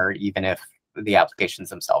are, even if the applications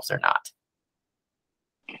themselves are not.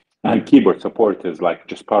 And keyboard support is like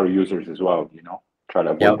just power users as well, you know, try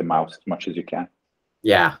to avoid the mouse as much as you can.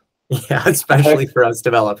 Yeah. Yeah, especially for us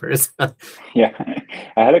developers. Yeah.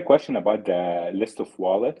 I had a question about the list of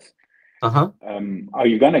wallets. Are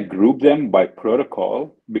you going to group them by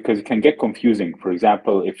protocol? Because it can get confusing. For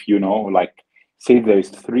example, if you know, like, say there's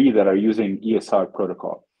 3 that are using ESR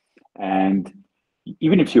protocol, and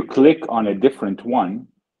even if you click on a different one,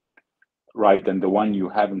 right, than the one you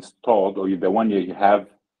have installed or the one you have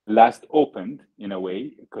last opened in a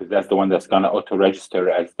way, because that's the one that's going to auto-register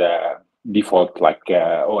as the default like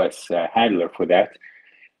OS handler for that,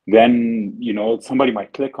 then, you know, somebody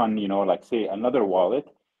might click on, you know, like say another wallet,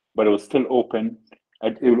 but it will still open,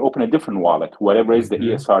 it will open a different wallet, whatever is the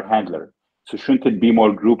ESR handler. So shouldn't it be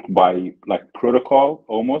more grouped by like protocol,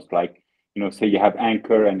 almost like, you know, say you have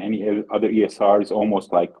Anchor and any other ESRs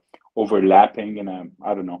almost like overlapping in a,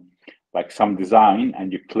 I don't know, like some design,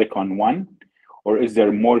 and you click on one? Or is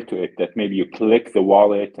there more to it that maybe you click the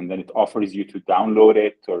wallet and then it offers you to download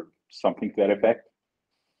it or something to that effect?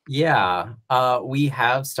 Yeah, we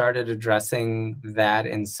have started addressing that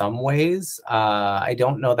in some ways. I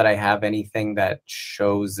don't know that I have anything that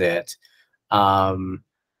shows it.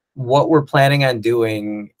 What we're planning on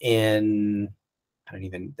doing in,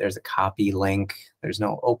 there's a copy link. There's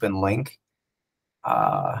no open link.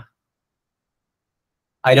 I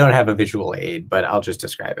don't have a visual aid, but I'll just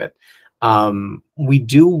describe it. We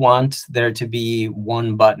do want there to be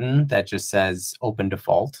one button that just says open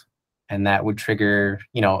default. And that would trigger,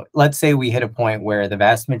 you know, let's say we hit a point where the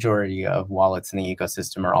vast majority of wallets in the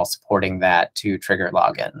ecosystem are all supporting that to trigger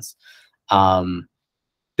logins.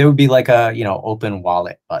 There would be like a, you know, open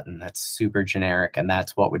wallet button that's super generic, and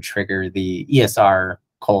that's what would trigger the ESR :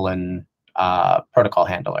 protocol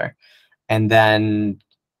handler. And then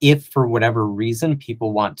if for whatever reason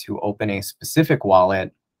people want to open a specific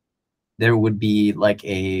wallet, there would be like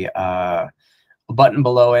a button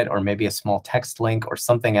below it, or maybe a small text link or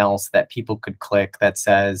something else that people could click that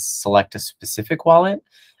says select a specific wallet.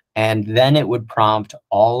 And then it would prompt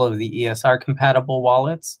all of the ESR compatible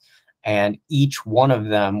wallets, and each one of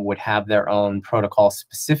them would have their own protocol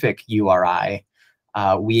specific URI.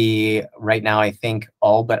 We right now, I think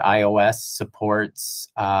all but iOS supports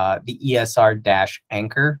the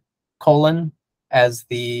ESR-Anchor : as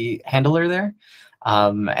the handler there.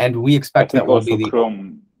 And we expect that will be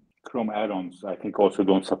the Chrome add-ons, I think, also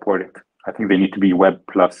don't support it. I think they need to be web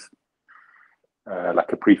plus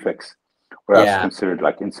like a prefix, or else considered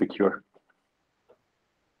like insecure.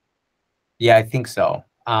 Yeah, I think so.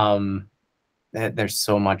 There's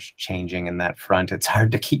so much changing in that front, it's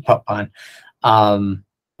hard to keep up on.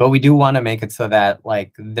 But we do want to make it so that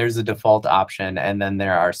like there's a default option, and then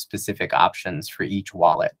there are specific options for each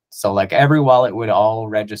wallet. So like every wallet would all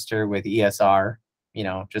register with ESR, you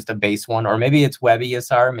know, just a base one, or maybe it's web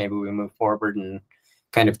ESR. Maybe we move forward and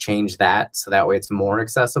kind of change that so that way it's more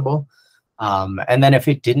accessible. And then if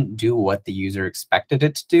it didn't do what the user expected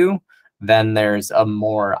it to do, then there's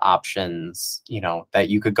more options, you know, that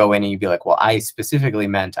you could go in and you'd be like, well, I specifically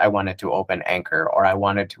meant I wanted to open Anchor, or I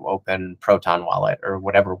wanted to open Proton Wallet, or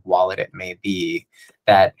whatever wallet it may be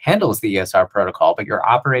that handles the ESR protocol, but your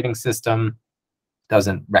operating system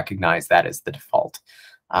doesn't recognize that as the default.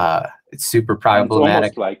 It's super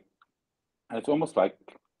problematic. It's almost like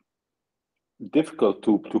difficult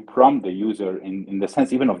to prompt the user in the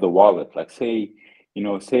sense even of the wallet. Like say, you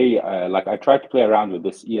know, like I tried to play around with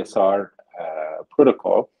this ESR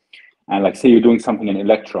protocol, And like say you're doing something in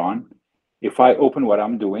Electron, if I open what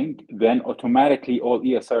I'm doing, then automatically all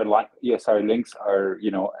ESR links are,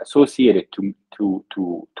 you know, associated to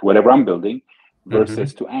whatever I'm building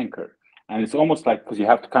versus to Anchor. And it's almost like, because you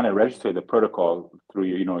have to kind of register the protocol through,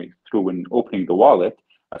 you know, through when opening the wallet,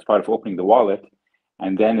 as part of opening the wallet.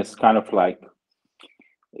 And then it's kind of like,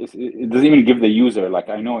 it doesn't even give the user, like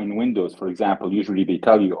I know in Windows, for example, usually they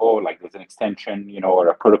tell you, oh, like there's an extension, you know, or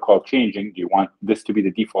a protocol changing. Do you want this to be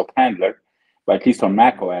the default handler? But at least on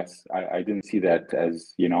Mac OS, I didn't see that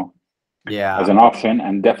as, you know, as an option.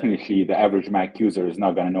 And definitely the average Mac user is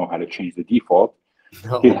not going to know how to change the default.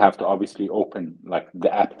 No. He'll have to obviously open like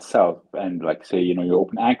the app itself and like say, you know, you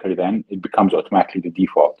open Anchor, then it becomes automatically the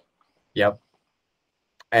default. Yep.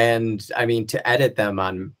 And I mean, to edit them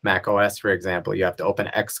on Mac OS, for example, you have to open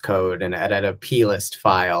Xcode and edit a plist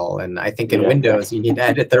file. And I think in Windows, you need to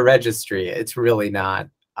edit the registry. It's really not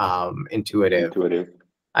intuitive.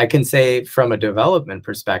 I can say from a development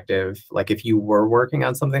perspective, like if you were working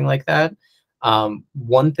on something like that,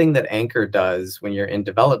 one thing that Anchor does when you're in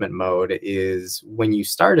development mode is when you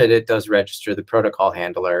start it, it does register the protocol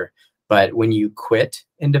handler. But when you quit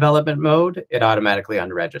in development mode, it automatically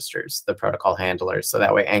unregisters the protocol handler. So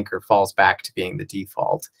that way Anchor falls back to being the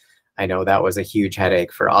default. I know that was a huge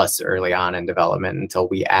headache for us early on in development until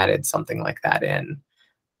we added something like that in.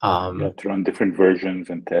 To run different versions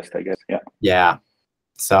and test, I guess. Yeah. Yeah.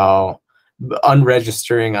 So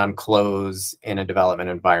unregistering on close in a development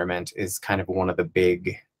environment is kind of one of the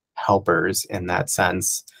big helpers in that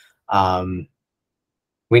sense.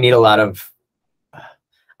 We need a lot of,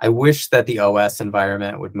 I wish that the OS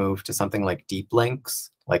environment would move to something like deep links,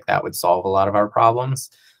 like that would solve a lot of our problems.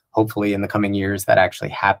 Hopefully in the coming years that actually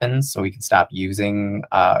happens so we can stop using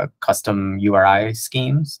custom URI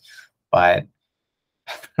schemes, but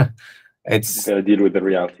it's gotta deal with the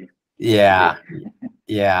reality. Yeah.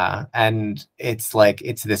 Yeah. And it's like,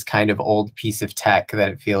 it's this kind of old piece of tech that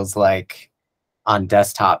it feels like on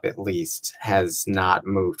desktop, at least, has not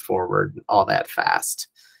moved forward all that fast.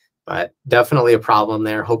 But definitely a problem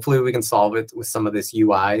there. Hopefully we can solve it with some of this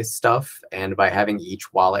UI stuff and by having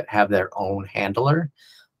each wallet have their own handler.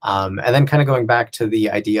 And then kind of going back to the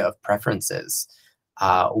idea of preferences,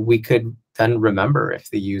 we could then remember if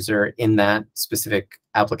the user in that specific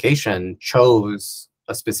application chose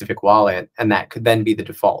a specific wallet, and that could then be the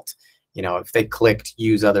default. You know, if they clicked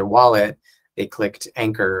use other wallet, they clicked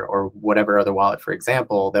Anchor or whatever other wallet, for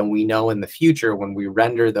example, then we know in the future when we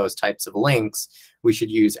render those types of links, we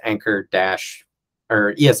should use Anchor dash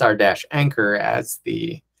or ESR dash Anchor as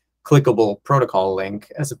the clickable protocol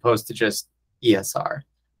link as opposed to just ESR,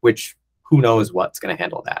 which who knows what's going to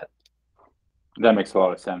handle that. That makes a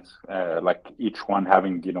lot of sense. Like each one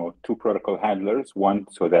having, you know, two protocol handlers, one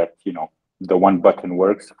so that, you know, the one button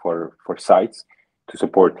works for sites to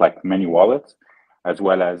support like many wallets, as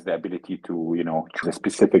well as the ability to, you know, choose a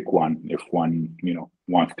specific one if one, you know,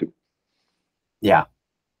 wants to. Yeah,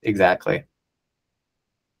 exactly.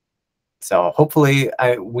 So hopefully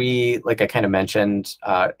like I kind of mentioned,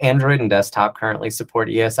 Android and desktop currently support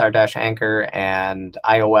ESR-Anchor, and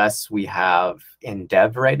iOS we have in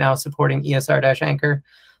dev right now supporting ESR-Anchor.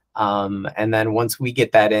 And then once we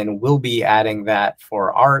get that in, we'll be adding that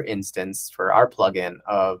for our instance, for our plugin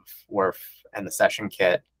of Wharf and the session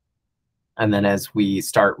kit. And then as we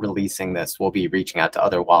start releasing this, we'll be reaching out to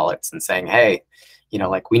other wallets and saying, hey, you know,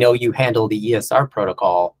 like we know you handle the ESR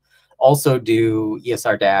protocol, also do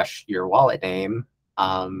ESR dash your wallet name,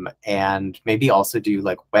 and maybe also do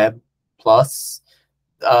like web plus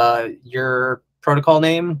your protocol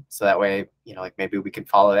name. So that way, you know, like maybe we can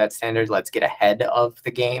follow that standard. Let's get ahead of the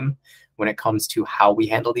game when it comes to how we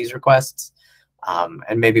handle these requests,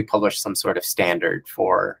 and maybe publish some sort of standard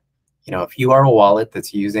for, you know, if you are a wallet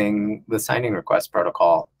that's using the signing request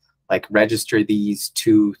protocol, like register these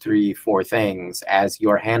 2, 3, 4 things as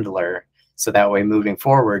your handler. So that way, moving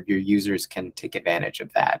forward, your users can take advantage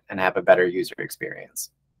of that and have a better user experience.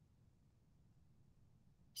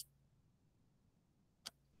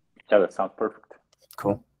 Yeah, that sounds perfect.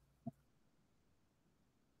 Cool.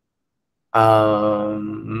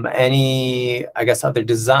 Any, I guess, other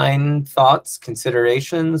design thoughts,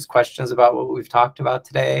 considerations, questions about what we've talked about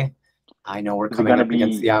today? I know we're coming up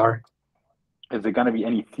against the hour. Is there going to be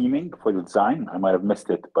any theming for the design? I might have missed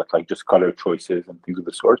it, but like just color choices and things of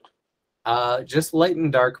the sort? Just light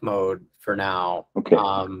and dark mode for now. Okay.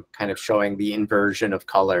 Kind of showing the inversion of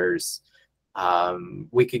colors.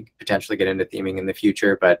 We could potentially get into theming in the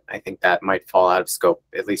future, but I think that might fall out of scope,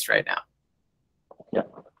 at least right now. Yeah.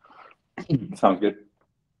 Sounds good.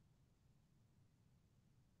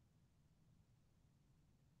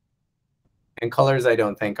 And colors, I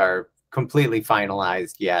don't think are completely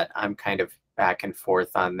finalized yet. I'm kind of back and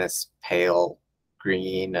forth on this pale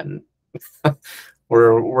green, and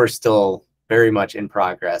we're still very much in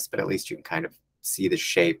progress, but at least you can kind of see the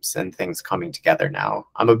shapes and things coming together now.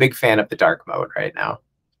 I'm a big fan of the dark mode right now.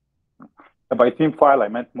 By theme file, I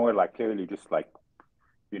meant more like clearly just like,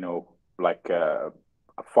 you know, like a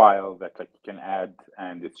file that like you can add,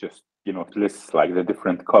 and it's just, you know, it lists like the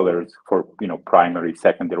different colors for, you know, primary,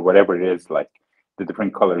 secondary, whatever it is, like the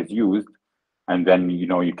different colors used. And then, you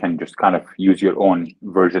know, you can just kind of use your own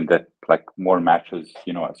version that like more matches,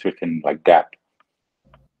 you know, a certain like gap.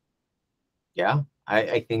 Yeah,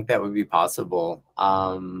 I think that would be possible.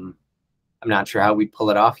 I'm not sure how we pull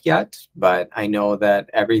it off yet, but I know that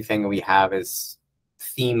everything we have is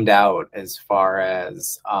themed out as far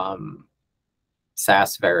as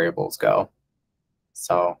SAS variables go.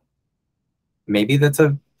 So maybe that's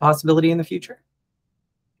a possibility in the future.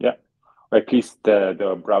 Yeah, or at least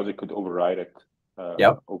the browser could override it.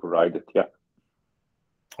 Yep. Override it, yeah.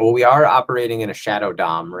 Well, we are operating in a shadow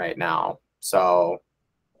DOM right now. So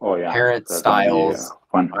oh, yeah. parent That's styles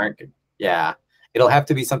fun. aren't good. Yeah. It'll have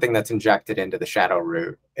to be something that's injected into the shadow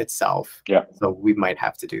root itself. Yeah. So we might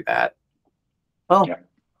have to do that. Well, yeah.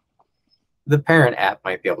 The parent app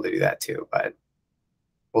might be able to do that too, but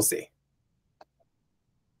we'll see.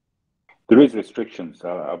 There is restrictions.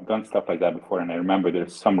 I've done stuff like that before, and I remember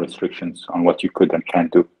there's some restrictions on what you could and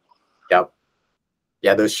can't do. Yep.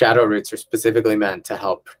 Yeah, those shadow roots are specifically meant to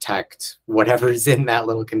help protect whatever's in that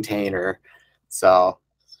little container. So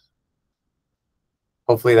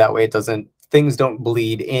hopefully that way things don't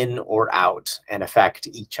bleed in or out and affect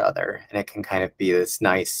each other. And it can kind of be this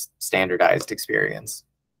nice standardized experience.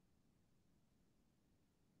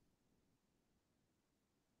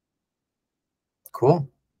 Cool.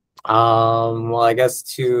 Well, I guess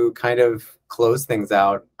to kind of close things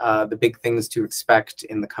out, the big things to expect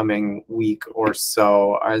in the coming week or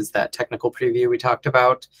so is that technical preview we talked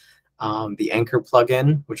about, the Anchor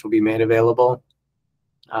plugin, which will be made available.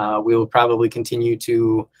 We will probably continue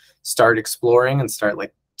to start exploring and start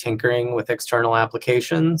like tinkering with external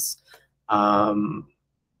applications.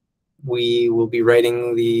 We will be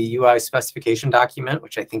writing the UI specification document,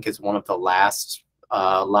 which I think is one of the last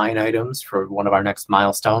line items for one of our next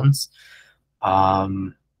milestones,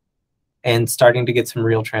 and starting to get some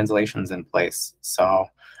real translations in place. So,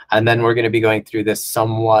 and then we're going to be going through this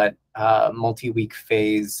somewhat multi-week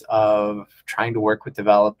phase of trying to work with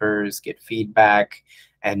developers, get feedback,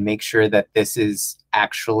 and make sure that this is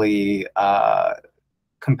actually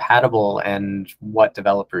compatible and what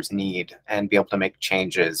developers need, and be able to make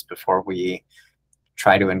changes before we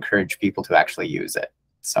try to encourage people to actually use it.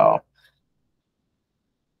 So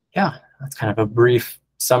yeah, that's kind of a brief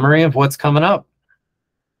summary of what's coming up.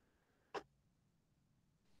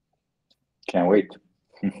 Can't wait.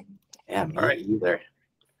 Yeah, me All right. either.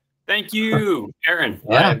 Thank you, Aaron.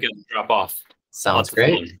 Yeah. I'm going to drop off. Sounds Lots of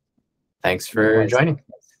great. fun. Thanks for joining.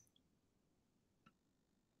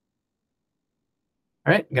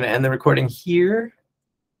 All right, I'm going to end the recording here.